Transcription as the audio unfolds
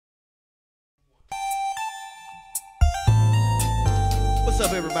What's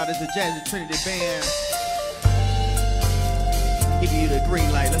up, everybody? It's the Jazzy Trinity Band. Give you the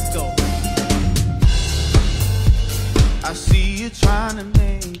green light. Let's go. I see you trying to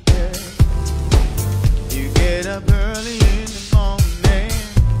make it. You get up early in the morning,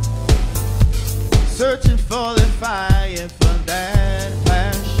 searching for the fire, for that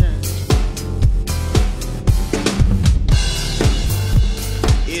passion.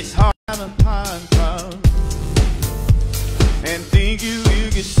 It's hard to have a podcast and think you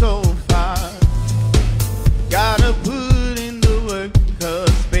will get so far. Gotta put in the work,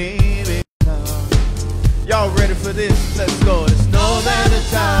 cause baby, y'all ready for this? Let's go. There's no better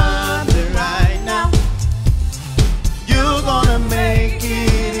time than right now. You're gonna make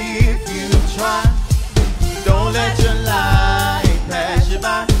it if you try. Don't let your light pass you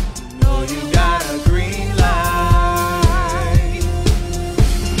by. Know you got a green light.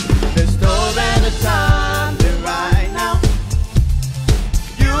 There's no better time than right now.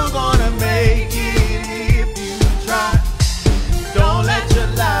 You're gonna make it if you try. Don't let your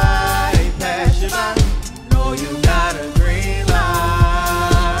light pass you by. Know you got a green light.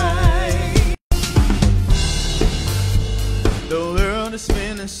 The world is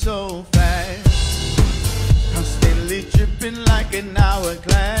spinning so fast, constantly dripping like an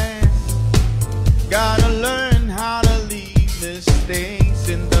hourglass. Gotta learn how to leave mistakes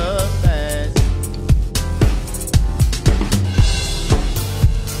in the past,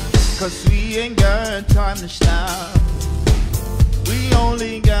 cause we ain't got time to stop. We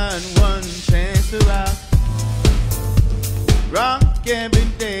only got one chance to rock. Rock every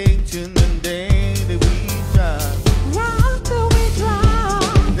day till the day that we drop. Rock till we drop.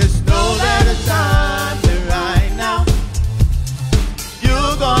 There's no better time than right now.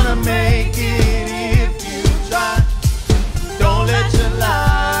 You're gonna make it if you try. Don't let your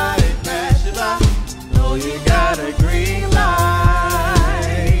light pass you by. Know you got a green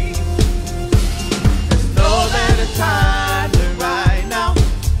light. There's no better time than right now.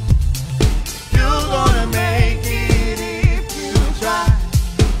 You're gonna make it if you try.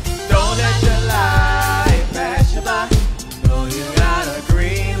 Don't let your light pass you by. Know you got a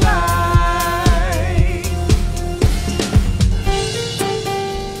green light.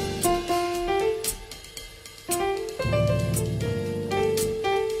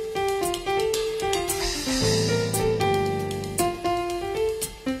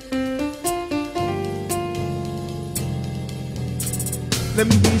 Let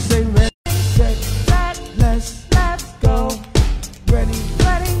me hear you say ready, set, let's go. Ready,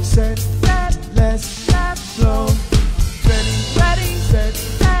 set, let's flow. Ready, set,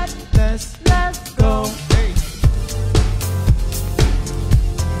 let's go. Hey.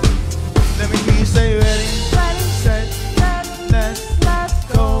 Let me hear you say ready, set, let's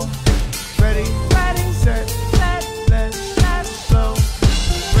go. Ready, set, let's flow.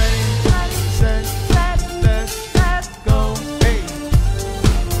 Ready, set, let's go. Hey.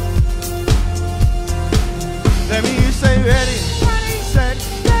 Let me hear you say ready, set,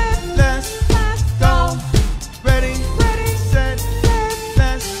 let's go. Ready, set,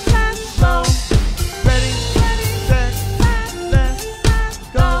 let's flow. Ready, set, let's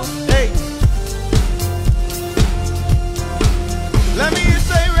go. Hey. Let me hear you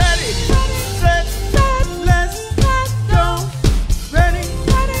say ready, set, let's go. Ready,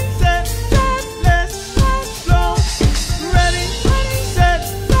 set, let's flow. Ready, set,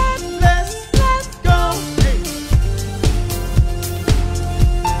 let's go. Hey.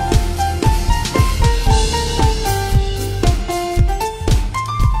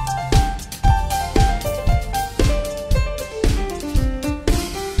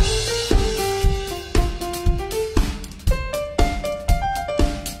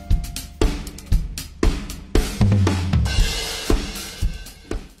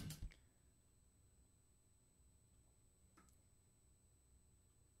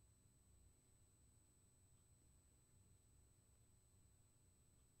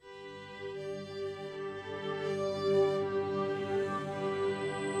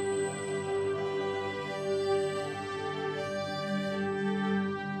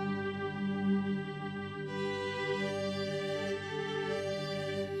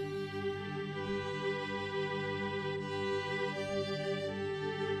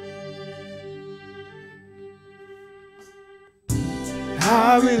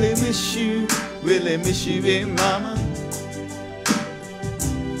 I really miss you, big mama.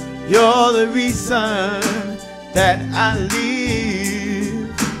 You're the reason that I live.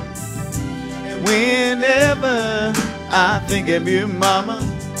 And whenever I think of you, mama,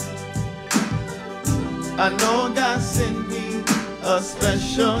 I know God sent me a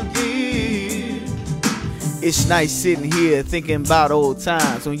special gift. It's nice sitting here thinking about old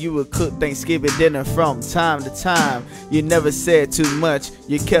times when you would cook Thanksgiving dinner from time to time. You never said too much,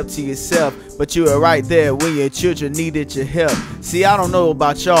 you kept to yourself, but you were right there when your children needed your help. See, I don't know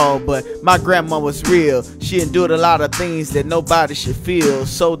about y'all, but my grandma was real. She endured a lot of things that nobody should feel.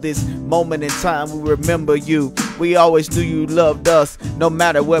 So this moment in time, we remember you. We always knew you loved us, no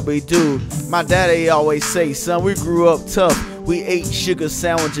matter what we do. My daddy always say, son, we grew up tough. We ate sugar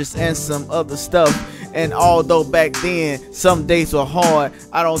sandwiches and some other stuff. And although back then some days were hard,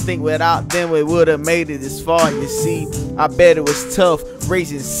 I don't think without them we would have made it this far. You see, I bet it was tough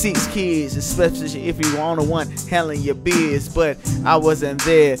raising 6 kids, especially if you were on the one handling your biz. But I wasn't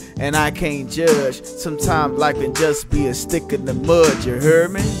there and I can't judge. Sometimes life can just be a stick in the mud, you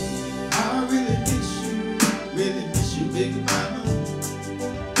heard me? I really miss you, big mama.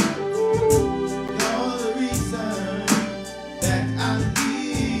 You're the reason that I live.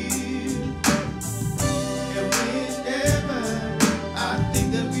 And whenever I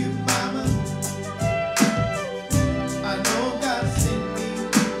think of you, mama, I know God sent me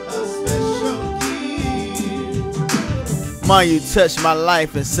a special gift. Ma, you touched my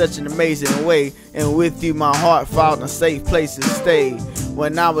life in such an amazing way, and with you my heart found a safe place to stay.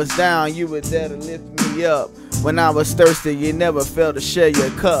 When I was down, you were there to lift me up. When I was thirsty, you never failed to share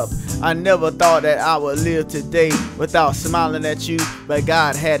your cup. I never thought that I would live today without smiling at you, but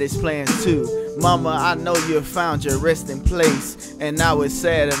God had his plans too. Mama, I know you found your resting place, and now it's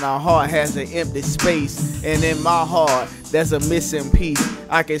sad and our heart has an empty space. And in my heart, there's a missing piece.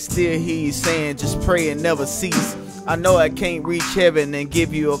 I can still hear you saying, just pray and never cease. I know I can't reach heaven and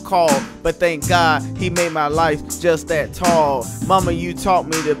give you a call, but thank God he made my life just that tall. Mama, you taught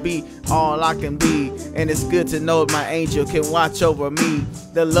me to be all I can be, and it's good to know my angel can watch over me.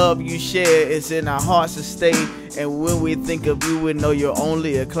 The love you share is in our hearts to stay, and when we think of you, we know you're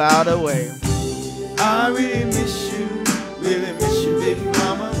only a cloud away. I really miss you, big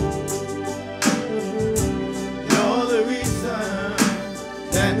mama. You're the reason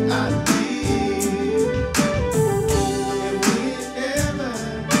that I live. And whenever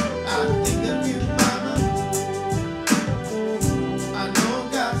I think of you, mama, I know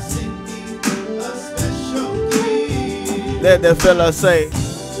God sent me a special gift. Let the fella say,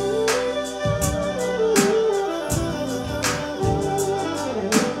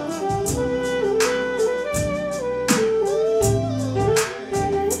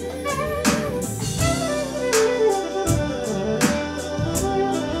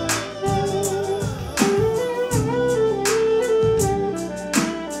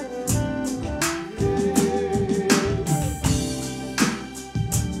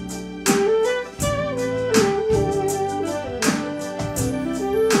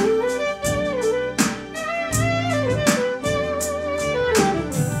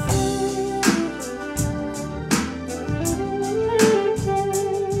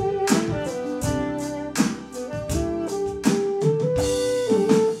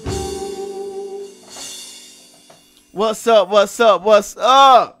 what's up, what's up, what's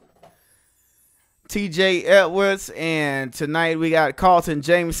up? TJ Edwards, and tonight we got Carlton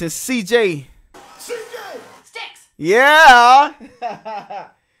Jameson, CJ. Sticks. Yeah.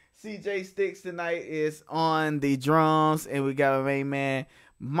 CJ Sticks tonight is on the drums, and we got my main man,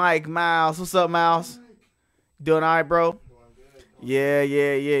 Mike Miles. What's up, Miles? Doing all right, bro? Yeah.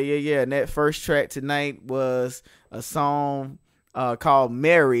 And that first track tonight was a song called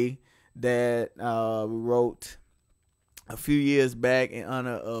Mary that we wrote a few years back in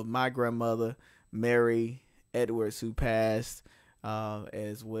honor of my grandmother, Mary Edwards, who passed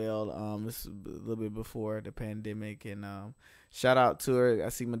as well. This is a little bit before the pandemic, and shout out to her. I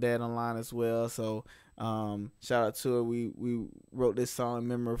see my dad online as well, so shout out to her. We wrote this song in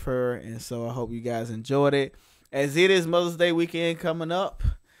memory of her, and so I hope you guys enjoyed it. As it is Mother's Day weekend coming up,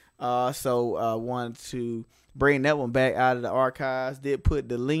 so I wanted to bring that one back out of the archives. Did put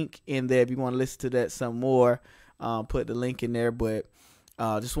the link in there if you want to listen to that some more. Put the link in there, but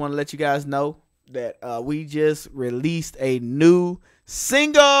just want to let you guys know that we just released a new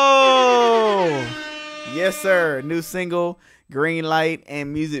single. Yes, sir. New single, green light,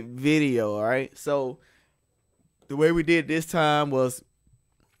 and music video. All right. So the way we did this time was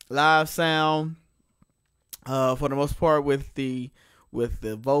live sound, for the most part, with the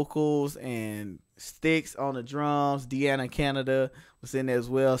vocals and Sticks on the drums. Deanna Canada was in there as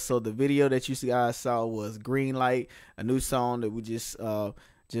well. So the video that you guys saw was Green Light, a new song that we just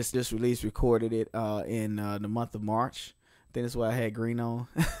released, recorded it in the month of March. I think that's why I had green on.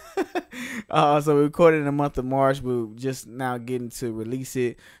 So we recorded in the month of March. We're just now getting to release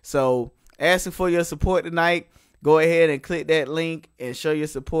it. So asking for your support tonight. Go ahead and click that link and show your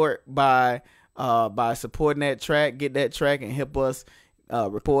support by by supporting that track. Get that track and help us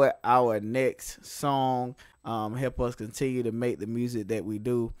report our next song. Help us continue to make the music that we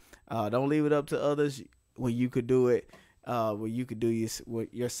do. Don't leave it up to others when you could do it. When you could do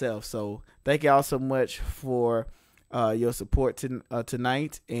yourself. So thank y'all so much for your support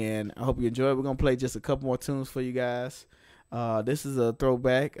tonight, and I hope you enjoy it. We're gonna play just a couple more tunes for you guys. This is a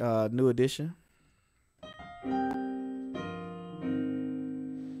throwback, new edition.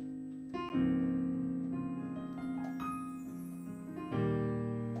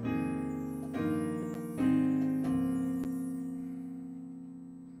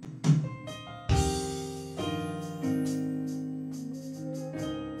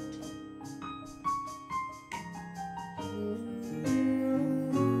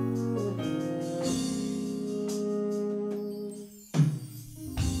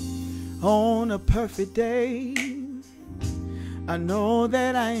 On a perfect day, I know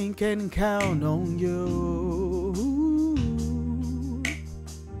that I ain't can count on you.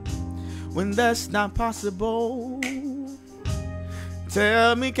 When that's not possible,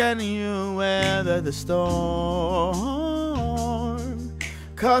 tell me, can you weather the storm?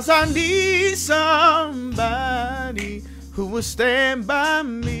 'Cause I need somebody who will stand by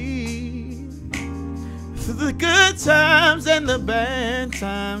me through the good times and the bad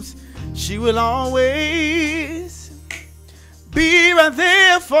times. She will always be right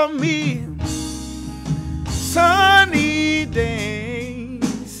there for me. Sunny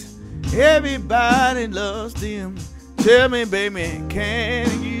days, everybody loves them. Tell me, baby,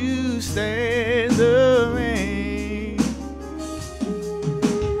 can you stand the rain?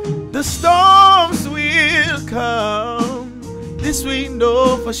 The storms will come, this we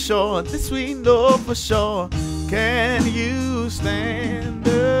know for sure, this we know for sure. Can you stand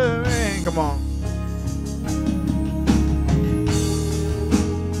the rain? Come on.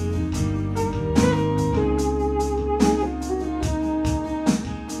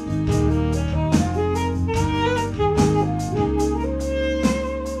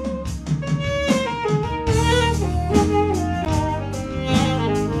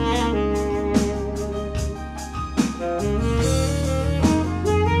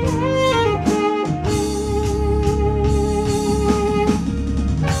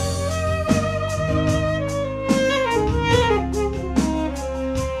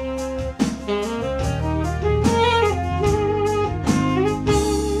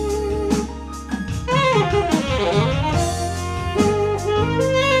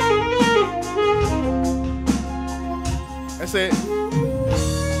 That's it.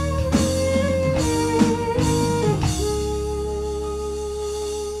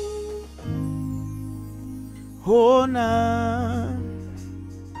 Oh, nah.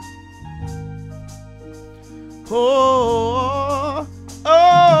 Oh,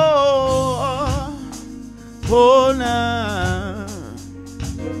 oh, oh, nah.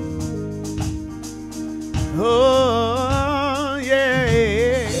 Oh,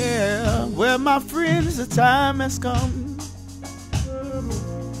 yeah. Well, my friends, the time has come.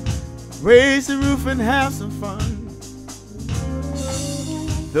 Raise the roof and have some fun.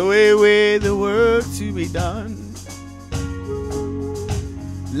 Throw away the work to be done.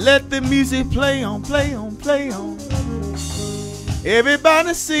 Let the music play on, play on, play on.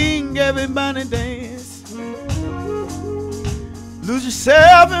 Everybody sing, everybody dance. Lose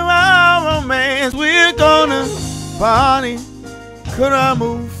yourself in our romance. We're gonna party,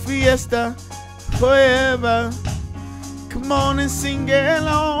 caramba, fiesta, forever. Come on and sing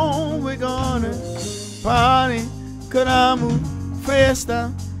along. We're gonna party, caramba,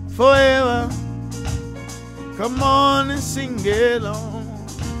 fiesta, forever. Come on and sing along.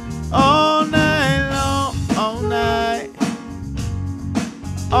 All night long, all night.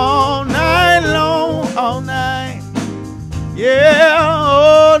 All night long, all night. Yeah,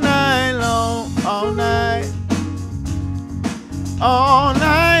 all night long, all night. All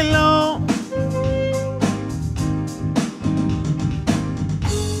night long.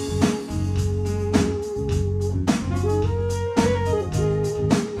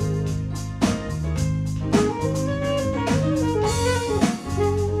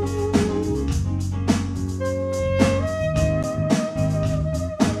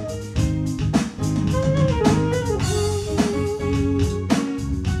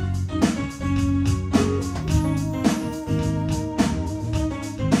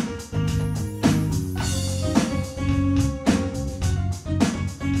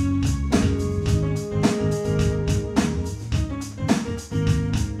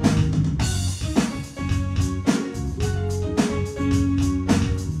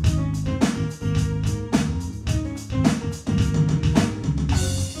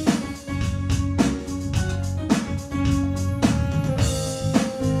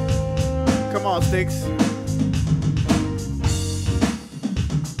 on, Sticks.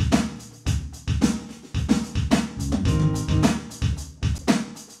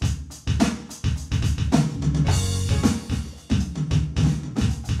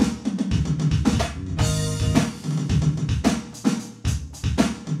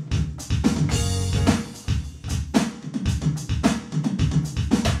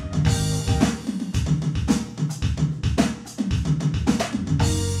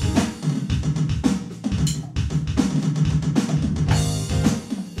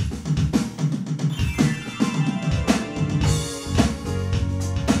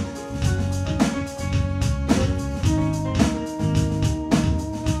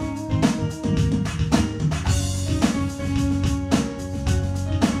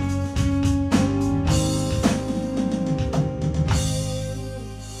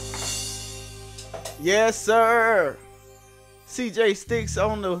 Yes, sir. CJ Sticks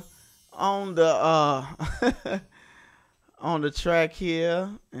on the on the track here.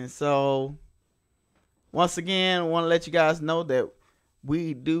 And so once again, want to let you guys know that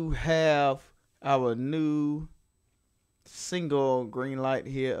we do have our new single Green Light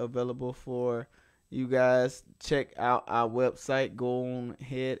here available for you guys. Check out our website. Go on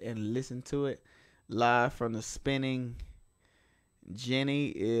ahead and listen to it live from the spinning. Jenny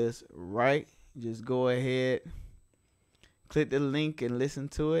is right. Just go ahead, click the link and listen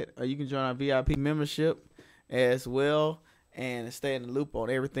to it. Or you can join our VIP membership as well and stay in the loop on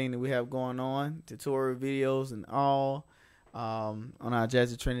everything that we have going on, tutorial videos and all, on our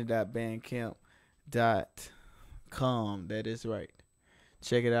jazztrinity.BANDCAMPcom. That is right.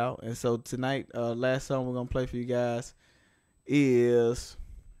 Check it out. And so tonight, last song we're going to play for you guys is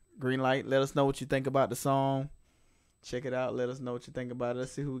Green Light. Let us know what you think about the song. Check it out. Let us know what you think about it.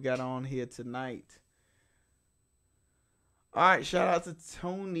 Let's see who we got on here tonight. All right. Shout out to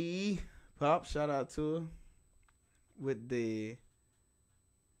Tony Pop. Shout out to her with the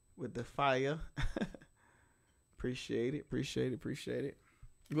fire. Appreciate it. Appreciate it. Appreciate it.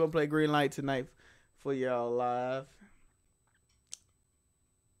 We're going to play Green Light tonight for y'all live.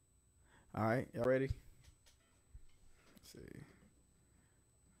 All right. Y'all ready? Let's see.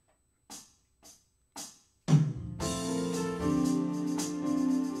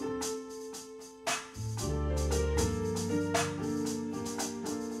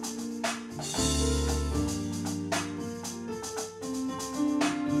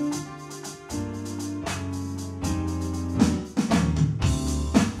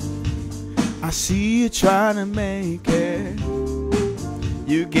 I see you trying to make it.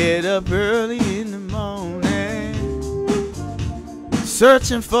 You get up early in the morning,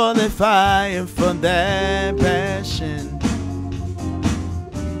 searching for the fire, for that passion.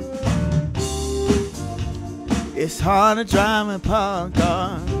 It's hard to drive a parked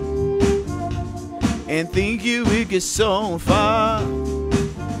car and think you will get so far.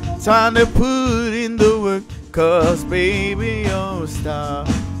 Time to put in the work, 'cause baby you're a star.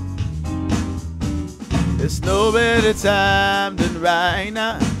 There's no better time than right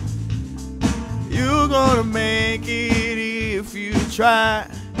now. You're gonna make it if you try.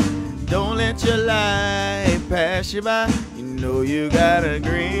 Don't let your life pass you by. You know you got a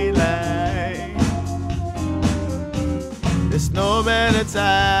green light. There's no better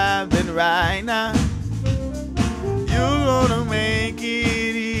time than right now. You're gonna make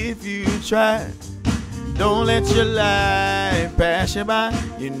it if you try. Don't let your life pass you by.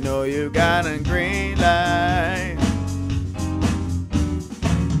 You know you got a green light.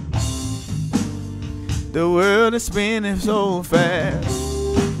 The world is spinning so fast,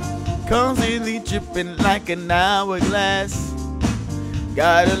 constantly dripping like an hourglass.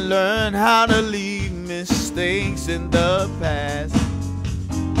 Gotta learn how to leave mistakes in the past.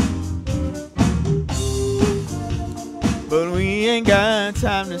 But we ain't got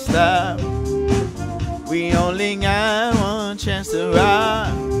time to stop. We only got one chance to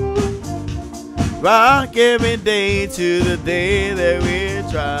rock. Rock every day to the day that we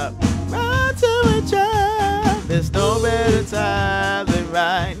drop. Rock till we drop. There's no better time than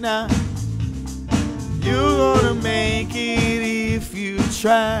right now. You're gonna make it if you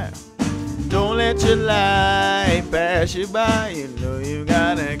try. Don't let your life pass you by. You know you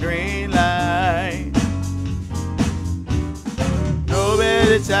got a green light. No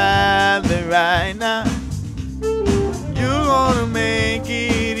better time than right now. You're gonna make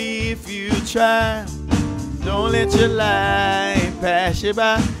it if you try. Don't let your life pass you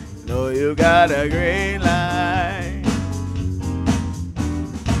by. Know you got a green light.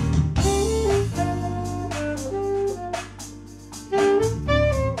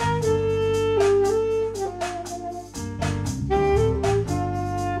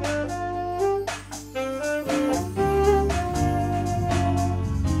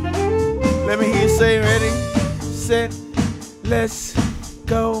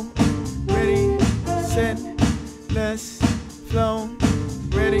 go. Ready, set, let's flow.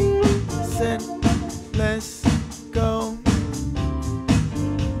 Ready, set, let's go.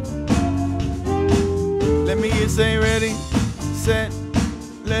 Let me hear you say ready, set,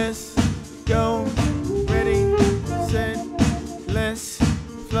 let's go. Ready, set, let's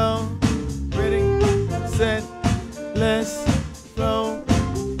flow. Ready, set, let's flow.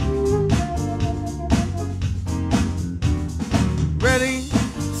 Ready,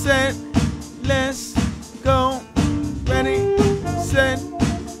 set, let's go. Ready, set,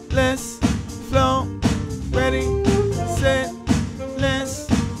 let's flow. Ready, set, let's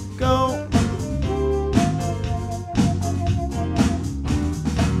go.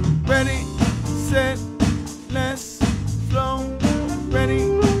 Ready, set, let's flow.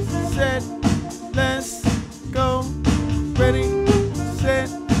 Ready, set, let's go. Ready, set,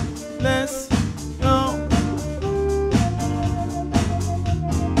 let's go.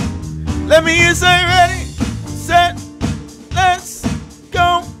 Let me hear you say ready, set, let's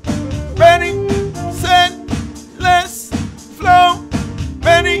go. Ready, set, let's flow.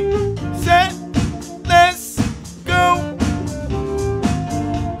 Ready, set, let's go.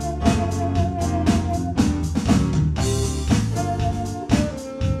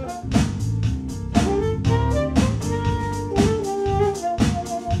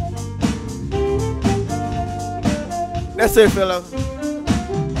 That's it, fellas.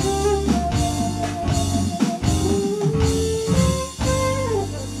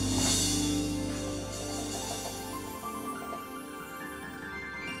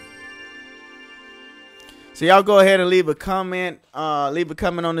 So y'all go ahead and leave a comment. Leave a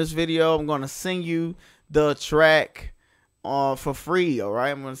comment on this video. I'm gonna send you the track for free. All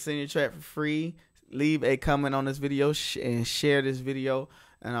right, I'm gonna send you a track for free. Leave a comment on this video and share this video,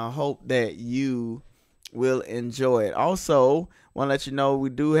 and I hope that you will enjoy it. Also, want to let you know we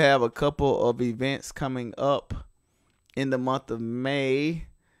do have a couple of events coming up in the month of May.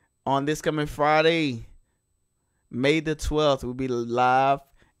 On this coming Friday, May the 12th, we'll be live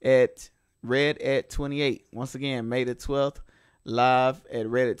at Red at 28. Once again, May the 12th, live at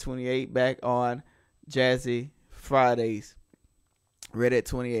Red at 28, back on Jazzy Fridays, Red at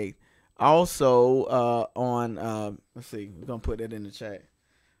 28. Also, on, let's see, we're going to put that in the chat.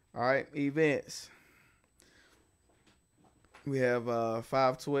 All right, events. We have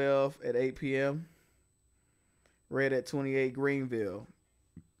 512 at 8 p.m. Red at 28 Greenville.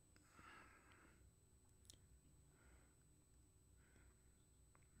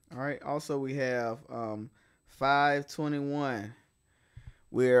 All right. Also, we have 521.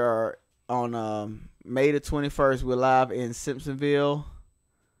 We are on May the 21st. We're live in Simpsonville.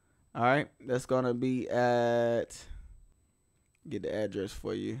 All right. That's going to be at, get the address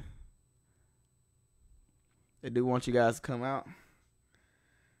for you. They do want you guys to come out.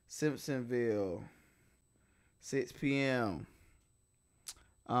 Simpsonville, 6 p.m.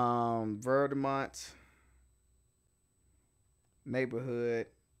 Verdemont neighborhood.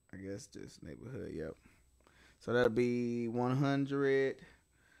 I guess just neighborhood, yep. So that'll be 100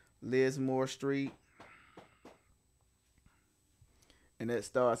 Lismore Street. And that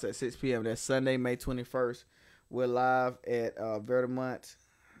starts at 6 p.m. That's Sunday, May 21st. We're live at Verdemont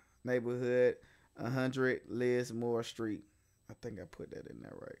neighborhood, 100 Lismore Street. I think I put that in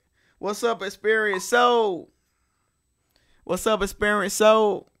there right. What's up, Experience Soul? What's up, Experience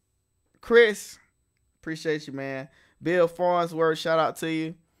Soul? Chris, appreciate you, man. Bill Farnsworth, shout out to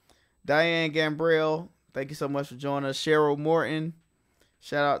you. Diane Gambrell, thank you so much for joining us. Cheryl Morton,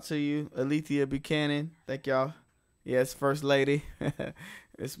 shout out to you. Alethea Buchanan, thank y'all. Yes, First Lady.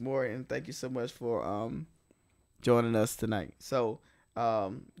 Miss Morton, thank you so much for joining us tonight. So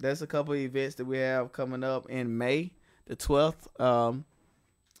there's a couple of events that we have coming up in May the 12th,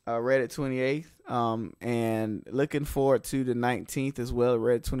 Red at 28th, and looking forward to the 19th as well,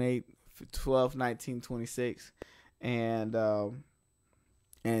 Red 28th, 12th, 19th, 26th,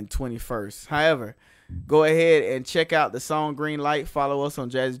 and 21st. However, go ahead and check out the song Green Light. Follow us on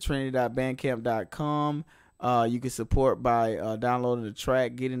jazztrinity.BANDCAMPcom. You can support by downloading the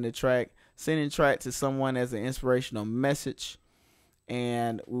track, getting the track, sending the track to someone as an inspirational message.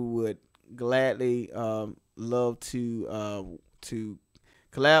 And we would gladly love to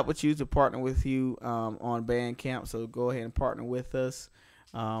collab with you, to partner with you on Bandcamp. So go ahead and partner with us.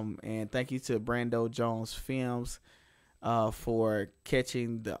 And thank you to Brando Jones Films for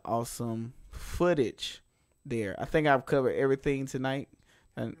catching the awesome footage there. I think I've covered everything tonight.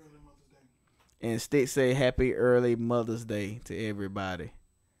 And Stick say happy early Mother's Day to everybody.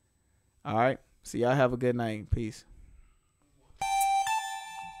 All right. So y'all have a good night. Peace.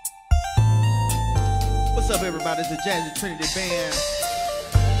 What's up, everybody? It's the Jazzy Trinity Band.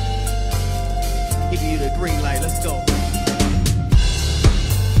 you the green light. Let's go.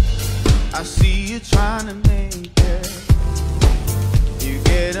 I see you trying to make it. You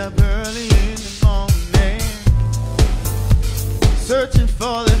get up early in the morning, searching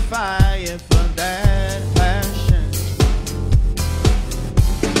for the fire, for that passion.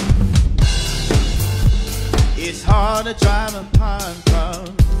 It's hard to drive a pine car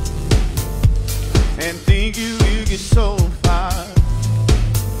and think you get so far.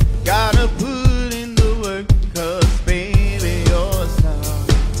 Gotta put in the work, cause baby you're a star.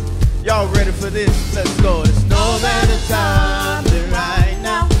 Y'all ready for this? Let's go. There's no better time than right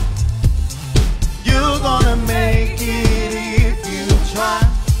now. You're gonna make it if you try.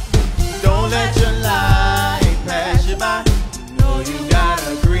 Don't let your life pass you by. Know you got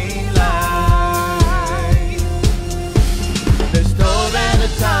a green light. There's no better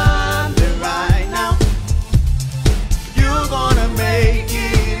time than right now. You're gonna make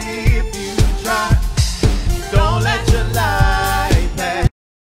it if you try. Don't let your life pass.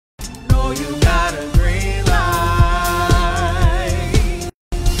 Know you got a green light.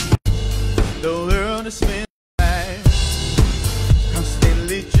 The world is spinning fast,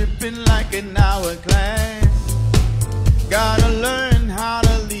 constantly dripping like an hourglass. Gotta learn how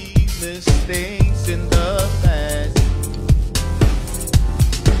to leave mistakes in the past,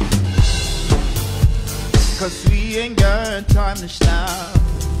 cause we ain't got time to stop.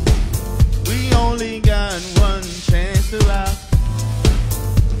 We only got one chance to rock.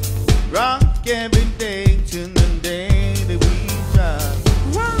 Rock every day till the day that we drop.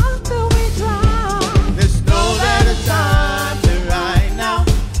 Rock till we drop. There's no better time than right now.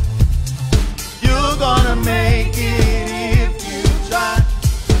 You're gonna make it if you try.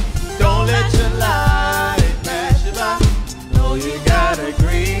 Don't let your life pass you by. Know you got a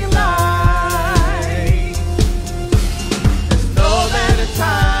green